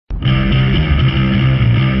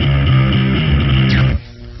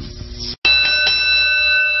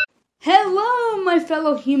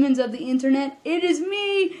fellow humans of the internet. It is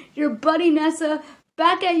me, your buddy Nessa,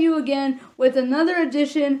 back at you again with another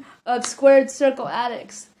edition of Squared Circle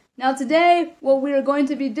Addicts. Now today, what we are going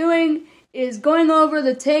to be doing is going over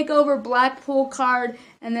the Takeover Blackpool card,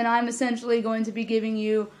 and then I'm essentially going to be giving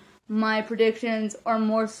you my predictions, or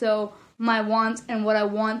more so, my wants and what I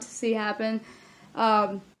want to see happen.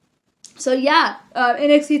 NXT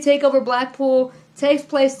Takeover Blackpool takes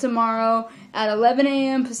place tomorrow at 11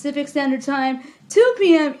 a.m. Pacific Standard Time, 2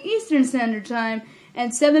 p.m. Eastern Standard Time,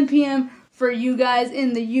 and 7 p.m. for you guys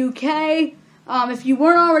in the UK. If you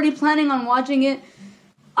weren't already planning on watching it,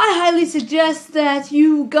 I highly suggest that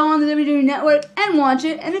you go on the WWE Network and watch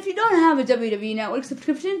it. And if you don't have a WWE Network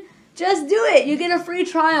subscription, just do it. You get a free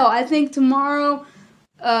trial. I think tomorrow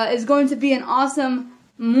is going to be an awesome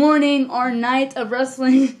morning or night of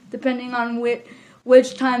wrestling, depending on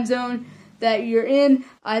which time zone that you're in.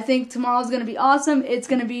 I think tomorrow's going to be awesome. It's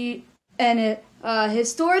going to be an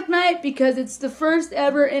historic night because it's the first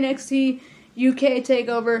ever NXT UK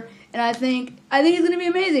takeover, and I think it's going to be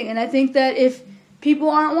amazing. And I think that if people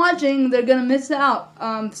aren't watching, they're going to miss out.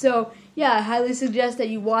 I highly suggest that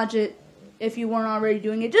you watch it if you weren't already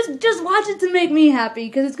doing it. Just watch it to make me happy,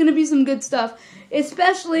 because it's going to be some good stuff,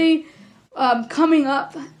 especially coming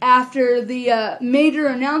up after the major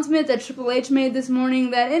announcement that Triple H made this morning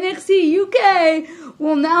that NXT UK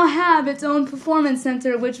will now have its own performance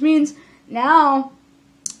center, which means now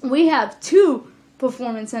we have two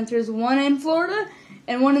performance centers, one in Florida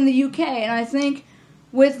and one in the UK. And I think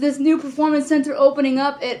with this new performance center opening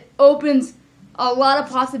up, it opens a lot of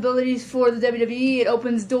possibilities for the WWE. It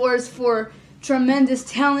opens doors for tremendous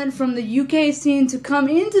talent from the UK scene to come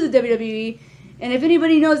into the WWE. And if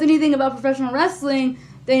anybody knows anything about professional wrestling,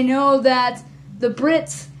 they know that the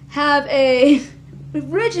Brits have a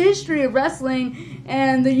rich history of wrestling,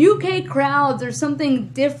 and the UK crowds are something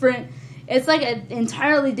different. It's like an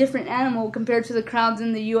entirely different animal compared to the crowds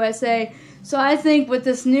in the USA. So I think with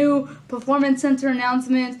this new Performance Center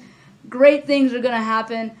announcement, great things are going to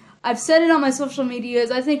happen. I've said it on my social medias.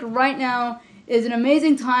 I think right now is an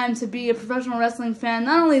amazing time to be a professional wrestling fan.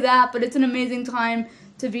 Not only that, but it's an amazing time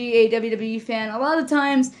to be a WWE fan. A lot of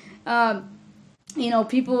times,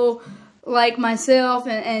 people like myself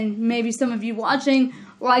and maybe some of you watching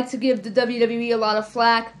like to give the WWE a lot of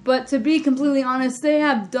flack. But to be completely honest, they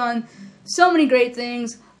have done so many great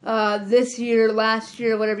things this year, last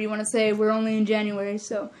year, whatever you want to say. We're only in January,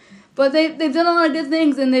 but they've done a lot of good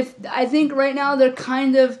things, and I think right now they're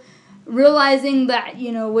kind of realizing that,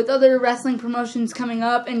 with other wrestling promotions coming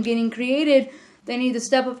up and getting created, they need to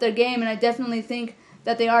step up their game, and I definitely think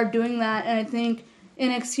that they are doing that, and I think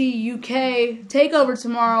NXT UK TakeOver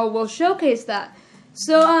tomorrow will showcase that.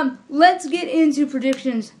 So let's get into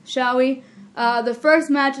predictions, shall we? The first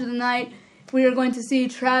match of the night, we are going to see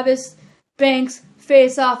Travis Banks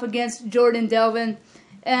face off against Jordan Devlin.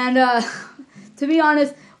 And to be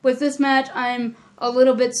honest, with this match, I'm a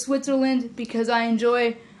little bit Switzerland because I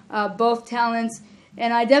enjoy both talents.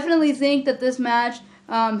 And I definitely think that this match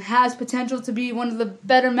has potential to be one of the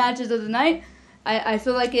better matches of the night. I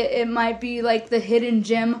feel like it might be like the hidden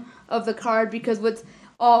gem of the card, because with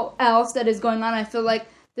all else that is going on, I feel like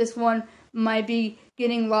this one might be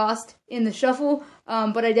getting lost in the shuffle.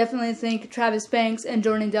 But I definitely think Travis Banks and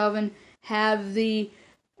Jordan Devlin have the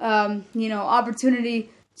opportunity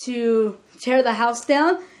to tear the house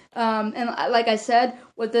down. And like I said,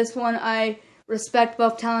 with this one, I respect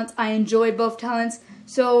both talents. I enjoy both talents.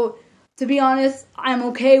 So to be honest, I'm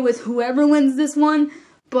okay with whoever wins this one,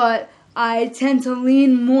 but I tend to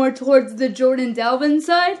lean more towards the Jordan Devlin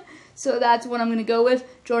side, so that's what I'm going to go with,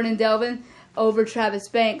 Jordan Devlin over Travis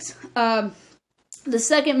Banks. The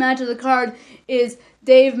second match of the card is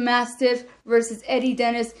Dave Mastiff versus Eddie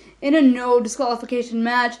Dennis in a no disqualification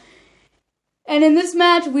match. And in this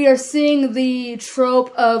match, we are seeing the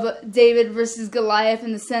trope of David versus Goliath,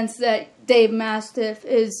 in the sense that Dave Mastiff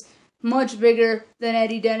is much bigger than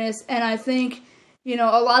Eddie Dennis, and I think, a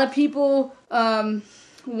lot of people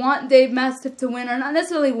want Dave Mastiff to win, or not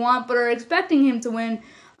necessarily want, but are expecting him to win,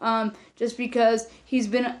 just because he's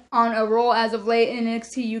been on a roll as of late in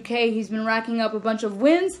NXT UK. He's been racking up a bunch of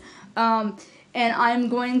wins, and I'm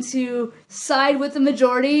going to side with the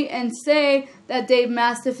majority and say that Dave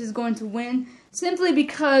Mastiff is going to win, simply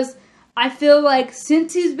because I feel like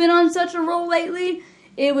since he's been on such a roll lately,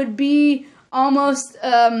 it would be almost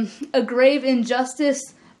a grave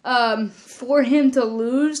injustice for him to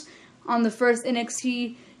lose on the first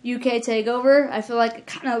NXT UK takeover. I feel like it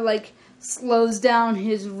kind of slows down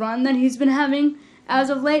his run that he's been having as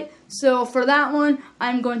of late. So for that one,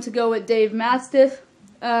 I'm going to go with Dave Mastiff.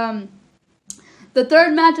 The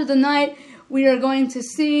third match of the night, we are going to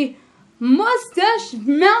see Mustache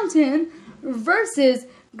Mountain versus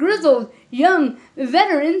Grizzled Young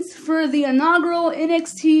Veterans for the inaugural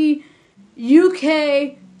NXT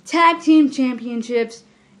UK Tag Team Championships.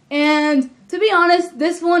 And to be honest,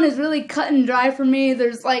 this one is really cut and dry for me.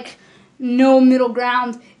 There's like no middle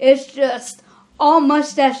ground. It's just all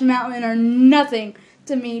Mustache Mountain or nothing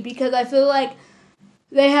to me, because I feel like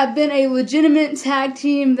they have been a legitimate tag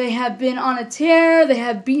team. They have been on a tear. They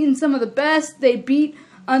have beaten some of the best. They beat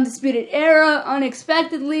Undisputed Era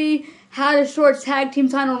unexpectedly, had a short tag team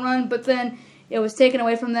title run, but then it was taken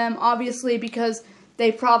away from them, obviously, because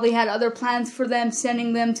they probably had other plans for them,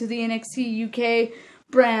 sending them to the NXT UK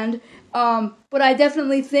brand. But I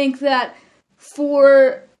definitely think that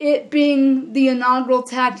for it being the inaugural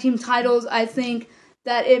tag team titles, I think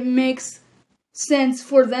that it makes sense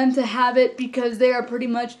for them to have it, because they are pretty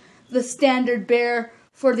much the standard bearer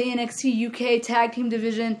for the NXT UK tag team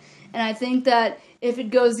division. And I think that if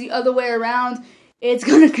it goes the other way around, it's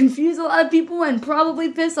going to confuse a lot of people and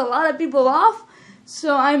probably piss a lot of people off.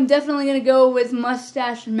 So I'm definitely going to go with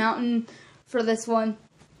Mustache Mountain for this one.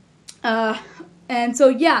 And so,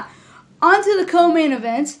 yeah, on to the co-main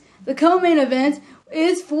event. The co-main event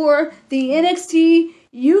is for the NXT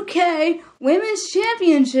UK Women's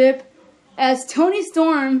Championship as Toni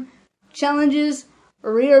Storm challenges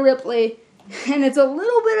Rhea Ripley. And it's a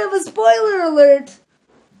little bit of a spoiler alert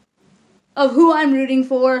of who I'm rooting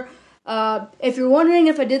for. If you're wondering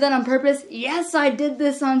if I did that on purpose, yes, I did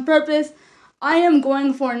this on purpose. I am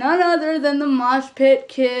going for none other than the Mosh Pit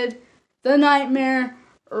Kid, the Nightmare,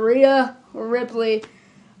 Rhea Ripley.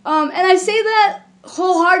 And I say that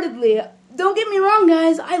wholeheartedly. Don't get me wrong,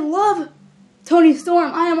 guys. I love Toni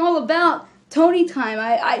Storm. I am all about Toni time.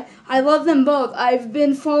 I love them both. I've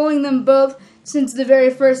been following them both since the very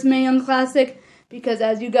first Mae Young Classic, because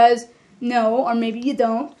as you guys know, or maybe you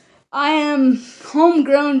don't, I am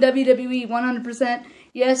homegrown WWE 100%.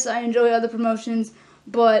 Yes, I enjoy other promotions,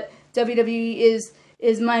 but WWE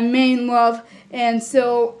is my main love, and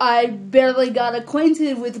so I barely got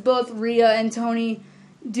acquainted with both Rhea and Toni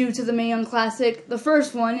due to the Mae Young Classic, the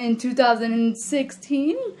first one in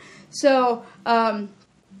 2016. So, but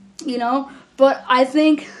I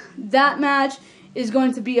think that match is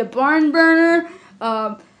going to be a barn burner.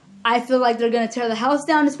 I feel like they're going to tear the house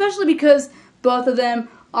down, especially because both of them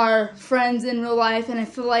are friends in real life, and I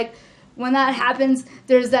feel like when that happens,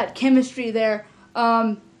 there's that chemistry there.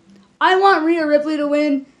 I want Rhea Ripley to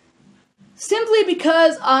win simply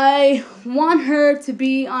because I want her to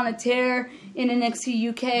be on a tear in NXT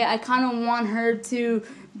UK. I kind of want her to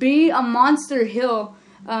be a monster heel,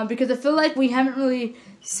 because I feel like we haven't really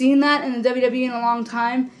seen that in the WWE in a long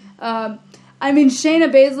time. I mean,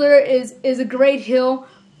 Shayna Baszler is a great heel,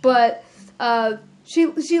 but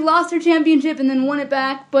she lost her championship and then won it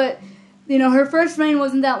back. But her first reign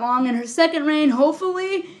wasn't that long, and her second reign,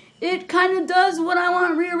 hopefully, it kind of does what I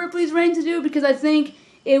want Rhea Ripley's reign to do, because I think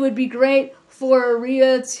it would be great for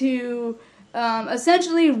Rhea to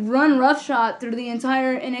essentially run roughshod through the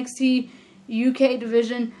entire NXT UK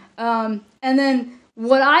division. And then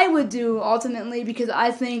what I would do ultimately, because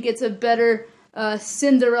I think it's a better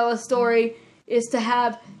Cinderella story, is to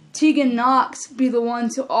have Tegan Nox be the one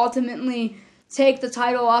to ultimately take the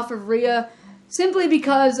title off of Rhea, simply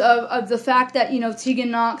because of the fact that,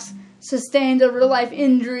 Tegan Nox sustained a real-life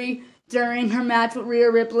injury during her match with Rhea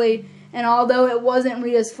Ripley, and although it wasn't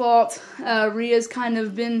Rhea's fault, Rhea's kind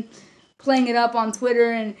of been playing it up on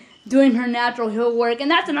Twitter and doing her natural heel work, and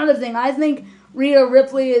that's another thing. I think Rhea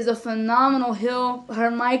Ripley is a phenomenal heel. Her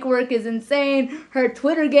mic work is insane. Her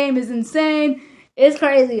Twitter game is insane. It's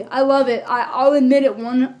crazy. I love it. I'll admit it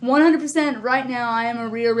 100% right now. I am a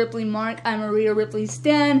Rhea Ripley mark. I'm a Rhea Ripley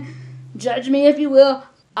stan. Judge me if you will.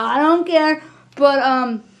 I don't care.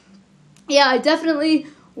 But, yeah, I definitely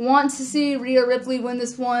want to see Rhea Ripley win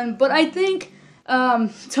this one. But I think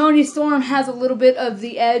Toni Storm has a little bit of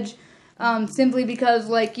the edge, simply because,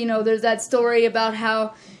 there's that story about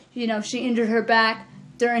how, she injured her back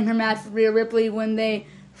during her match with Rhea Ripley when they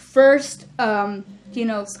first,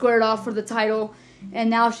 squared off for the title.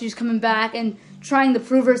 And now she's coming back and trying to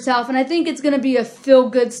prove herself. And I think it's going to be a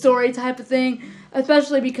feel-good story type of thing,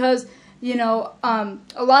 especially because, a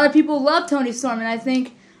lot of people love Toni Storm. And I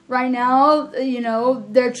think right now,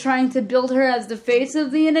 they're trying to build her as the face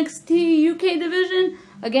of the NXT UK division.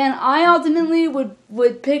 Again, I ultimately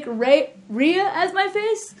would pick Rhea as my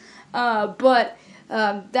face. But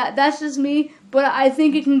that's just me. But I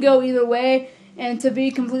think it can go either way. And to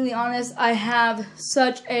be completely honest, I have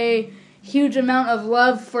such a huge amount of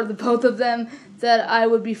love for the both of them that I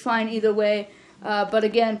would be fine either way. But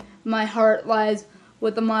again, my heart lies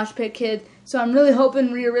with the Mosh Pit Kid. So I'm really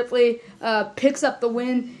hoping Rhea Ripley picks up the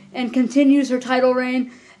win and continues her title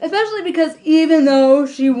reign, especially because even though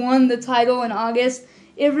she won the title in August,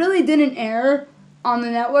 it really didn't air on the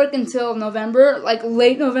network until November, like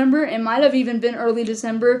late November. It might have even been early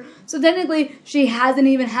December. So technically, she hasn't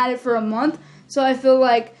even had it for a month. So I feel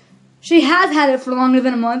like she has had it for longer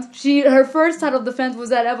than a month. Her first title defense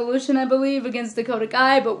was at Evolution, I believe, against Dakota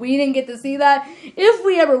Kai, but we didn't get to see that. If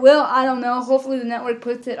we ever will, I don't know. Hopefully the network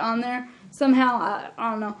puts it on there somehow. I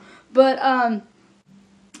don't know. But,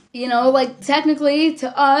 you know, like, technically,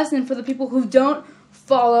 to us, and for the people who don't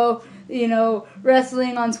follow, you know,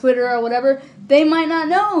 wrestling on Twitter or whatever, they might not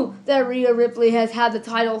know that Rhea Ripley has had the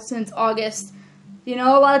title since August. You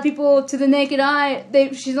know, a lot of people, to the naked eye,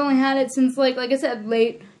 she's only had it since, like I said,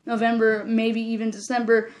 late November, maybe even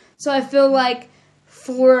December. So I feel like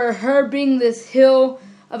for her being this hill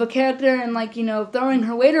of a character and, like, you know, throwing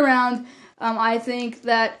her weight around, I think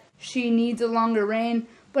that she needs a longer reign.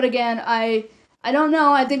 But again, I don't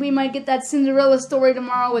know. I think we might get that Cinderella story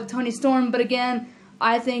tomorrow with Toni Storm. But again,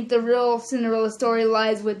 I think the real Cinderella story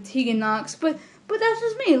lies with Tegan Nox. But that's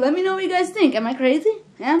just me. Let me know what you guys think. Am I crazy?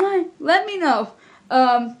 Am I? Let me know.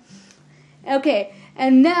 Okay,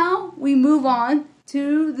 and now we move on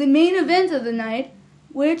to the main event of the night,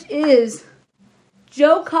 which is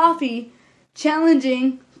Joe Coffey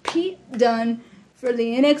challenging Pete Dunne for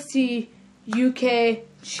the NXT UK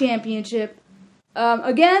Championship.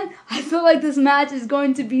 Again, I feel like this match is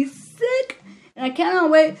going to be sick, and I cannot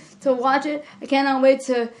wait to watch it. I cannot wait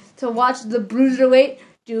to watch the Bruiserweight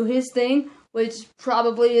do his thing, which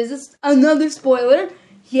probably is another spoiler.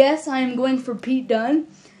 Yes, I am going for Pete Dunne.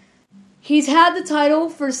 He's had the title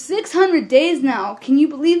for 600 days now. Can you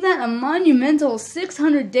believe that? A monumental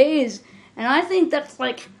 600 days. And I think that's,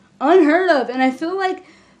 like, unheard of. And I feel like,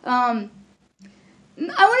 I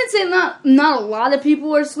wouldn't say not a lot of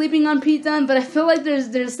people are sleeping on Pete Dunne, but I feel like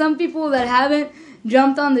there's some people that haven't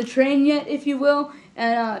jumped on the train yet, if you will.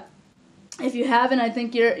 And if you haven't, I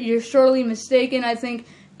think you're surely mistaken. I think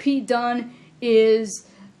Pete Dunne is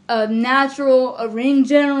a natural, a ring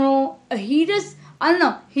general. I don't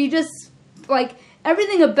know. He just, like,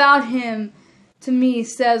 everything about him, to me,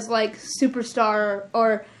 says, like, superstar,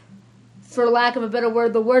 or, for lack of a better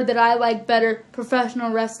word, the word that I like better,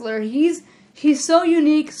 professional wrestler. He's so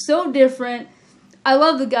unique, so different. I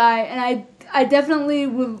love the guy, and I definitely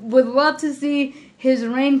would love to see his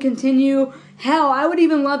reign continue. Hell, I would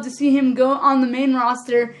even love to see him go on the main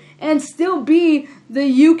roster and still be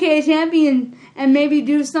the UK champion, and maybe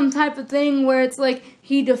do some type of thing where it's like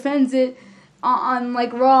he defends it on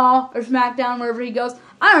like Raw or SmackDown, wherever he goes.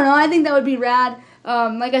 I don't know. I think that would be rad.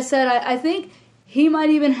 Like I said, I think he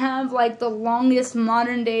might even have like the longest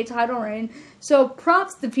modern day title reign. So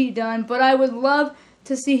props to Pete Dunne, but I would love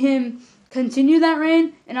to see him continue that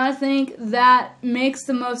reign, and I think that makes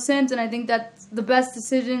the most sense, and I think that's the best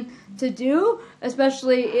decision to do,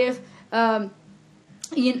 especially if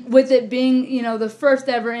with it being, you know, the first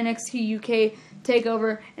ever NXT UK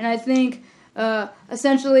takeover. And I think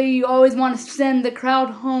essentially you always want to send the crowd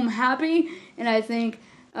home happy, and I think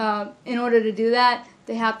in order to do that,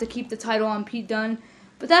 they have to keep the title on Pete Dunne.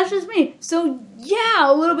 But that's just me. So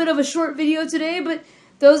yeah, a little bit of a short video today, but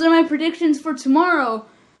those are my predictions for tomorrow.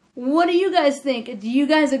 What do you guys think? Do you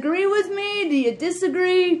guys agree with me? Do you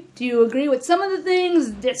disagree? Do you agree with some of the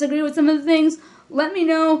things? Disagree with some of the things? Let me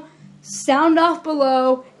know. Sound off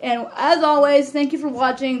below. And as always, thank you for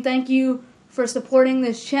watching. Thank you for supporting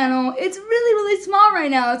this channel. It's really, really small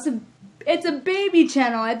right now. It's a baby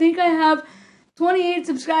channel. I think I have 28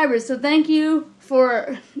 subscribers. So thank you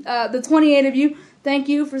for the 28 of you. Thank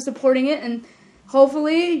you for supporting it. And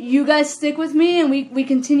hopefully you guys stick with me and we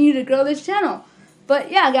continue to grow this channel.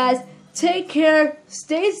 But yeah, guys, take care,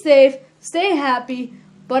 stay safe, stay happy,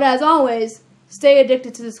 but as always, stay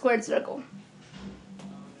addicted to the squared circle.